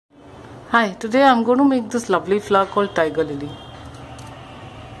Hi, today I'm going to make this lovely flower called tiger lily.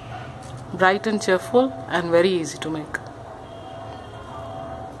 Bright and cheerful and very easy to make.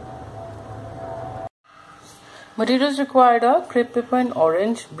 Materials required are crepe paper in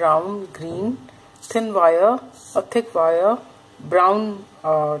orange, brown, green, thin wire, a thick wire, brown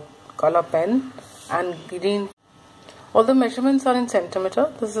color pen and green. All the measurements are in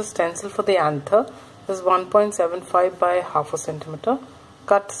centimeter. This is a stencil for the anther. This is 1.75 by half a centimeter.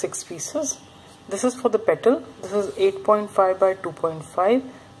 Cut 6 pieces. This is for the petal. This is 8.5 by 2.5.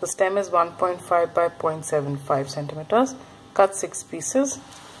 The stem is 1.5 by 0.75 centimeters. Cut 6 pieces.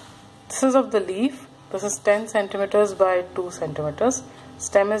 This is of the leaf. This is 10 centimeters by 2 centimeters.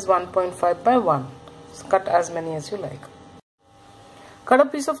 Stem is 1.5 by 1. So cut as many as you like. Cut a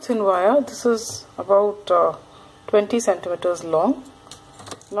piece of thin wire. This is about 20 centimeters long.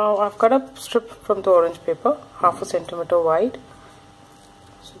 Now I've cut a strip from the orange paper, half a centimeter wide.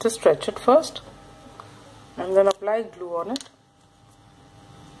 So just stretch it first and then apply glue on it.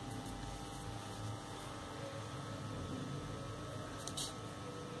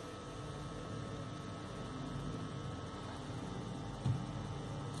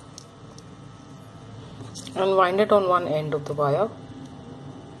 And wind it on one end of the wire.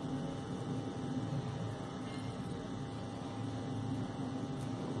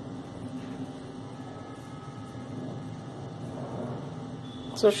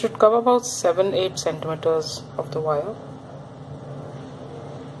 So it should cover about 7-8 centimeters of the wire,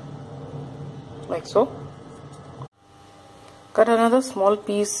 like so. Cut another small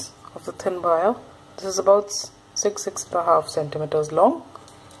piece of the thin wire. This is about 6.5 centimeters long.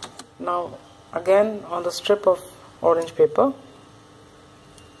 Now again on the strip of orange paper,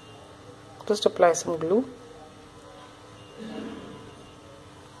 just apply some glue.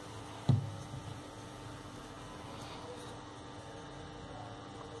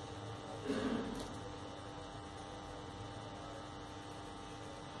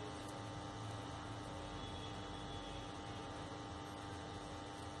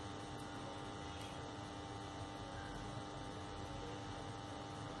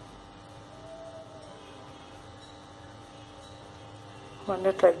 Wind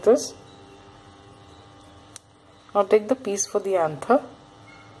it like this. Now take the piece for the anther,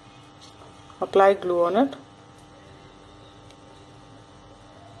 apply glue on it,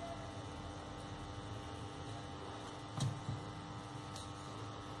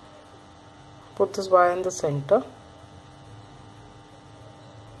 put this wire in the center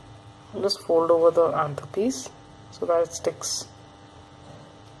and just fold over the anther piece so that it sticks.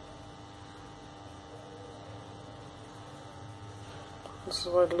 This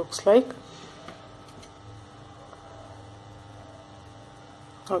is what it looks like.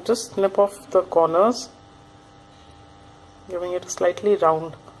 Now just snip off the corners, giving it a slightly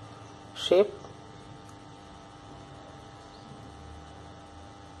round shape.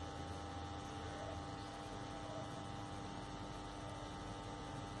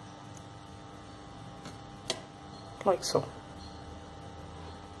 Like so.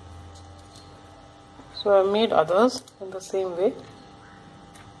 So I made others in the same way.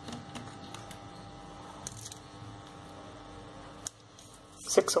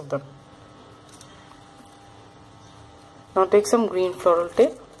 Six of them. Now take some green floral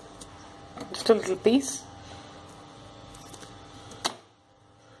tape, just a little piece.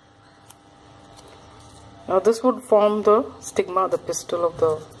 Now this would form the stigma, the pistil of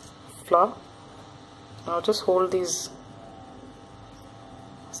the flower. Now just hold these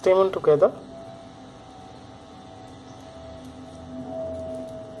stamen together.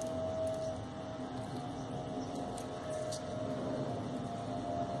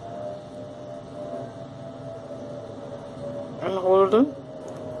 And hold them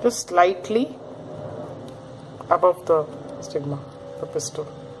just slightly above the stigma, the pistil.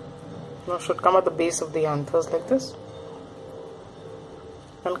 Now should come at the base of the anthers like this,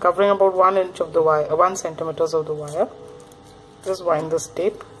 and covering about 1 inch of the wire, 1 centimeters of the wire. Just wind this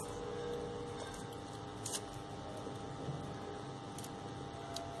tape.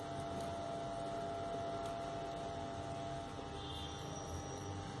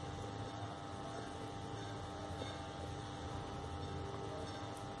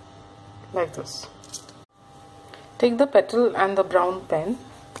 Like this. Take the petal and the brown pen.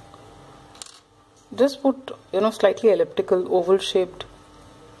 Just put slightly elliptical oval shaped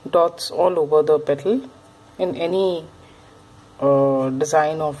dots all over the petal in any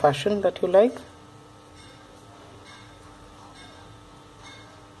design or fashion that you like.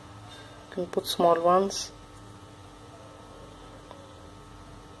 You can put small ones.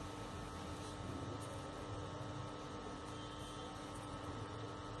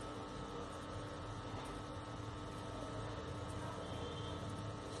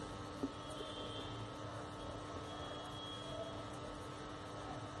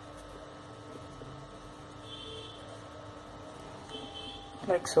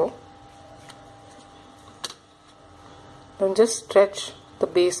 like so. Then just stretch the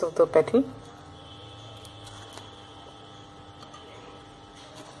base of the petal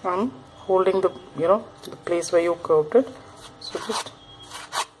and holding the the place where you curved it. So just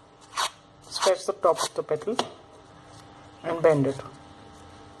stretch the top of the petal and bend it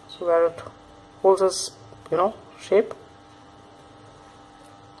so that it holds its shape,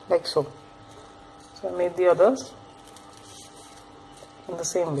 like so. So I made the others in the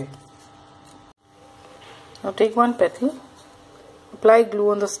same way. Now take one petal, apply glue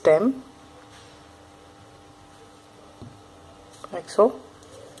on the stem like so,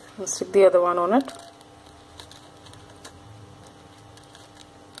 and stick the other one on it.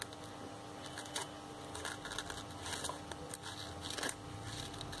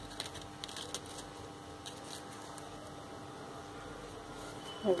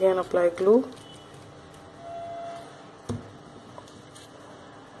 Again apply glue.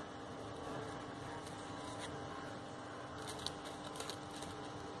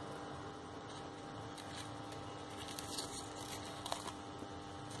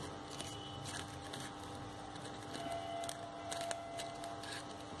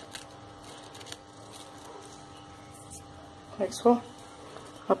 Like so.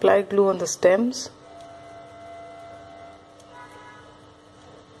 Apply glue on the stems.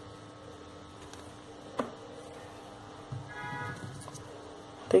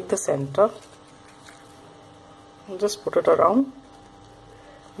 Take the center and just put it around,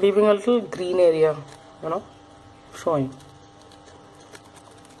 leaving a little green area, showing.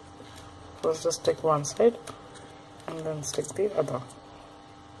 First just stick one side and then stick the other.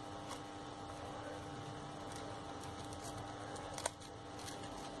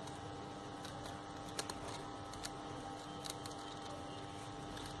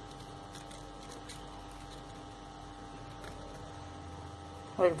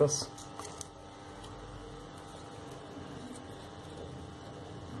 Like this.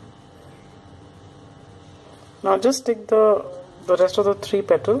 Now just stick the rest of the 3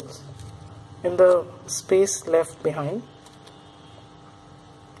 petals in the space left behind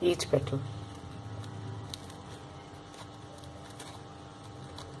each petal.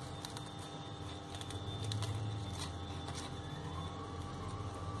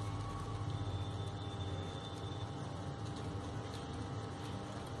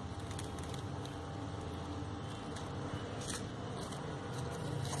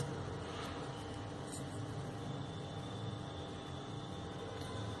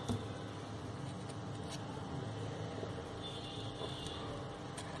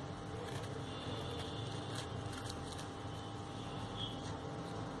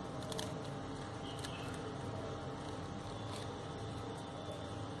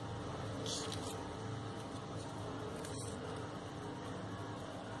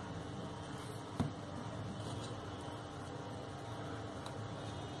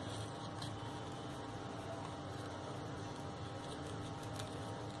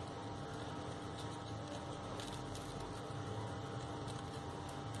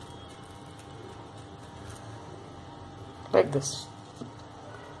 Like this.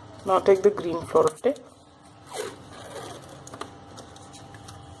 Now take the green floral tape.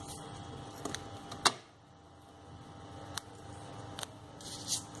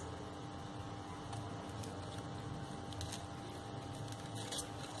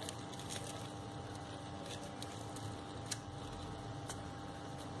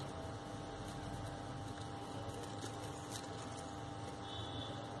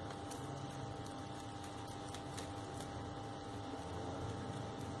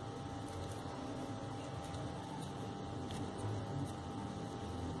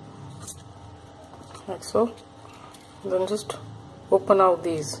 Like so. Then just open out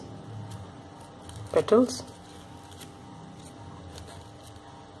these petals.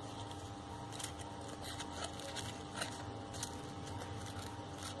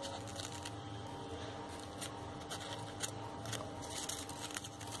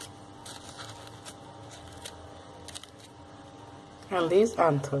 And these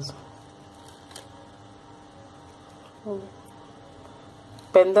anthers.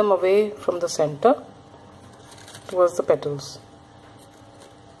 Bend them away from the center towards the petals.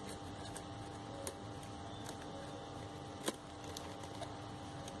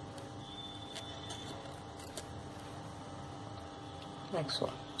 Like so.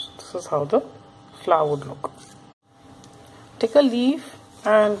 So this is how the flower would look. Take a leaf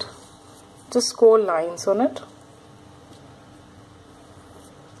and just score lines on it.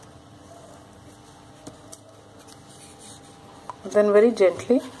 Then very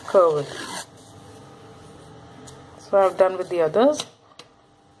gently curve it. So I have done with the others.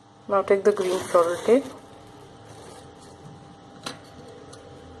 Now take the green floral tape,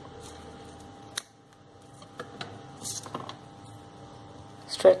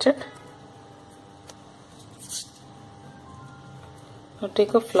 stretch it. Now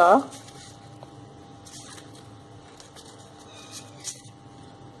take a flower,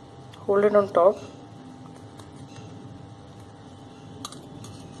 hold it on top,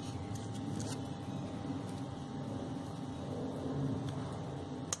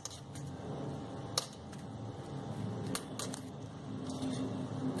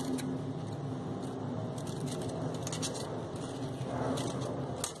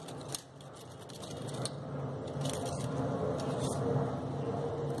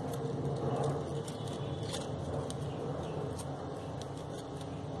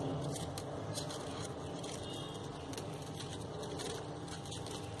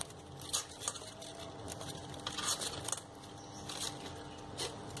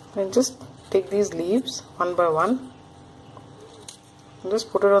 and just take these leaves one by one and just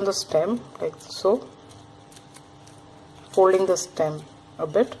put it on the stem like so, folding the stem a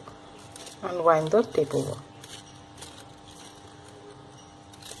bit and wind the tape over.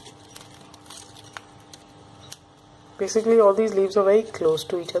 Basically all these leaves are very close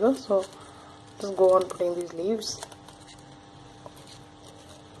to each other, so just go on putting these leaves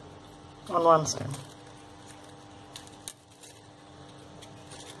on one stem.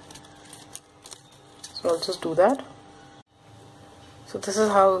 So I'll just do that. So this is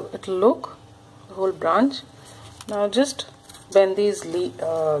how it will look, the whole branch. Now just bend these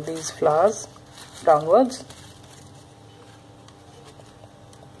flowers downwards.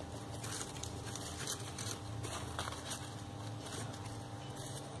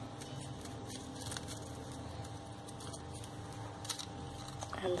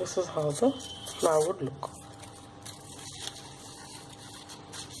 And this is how the flower would look.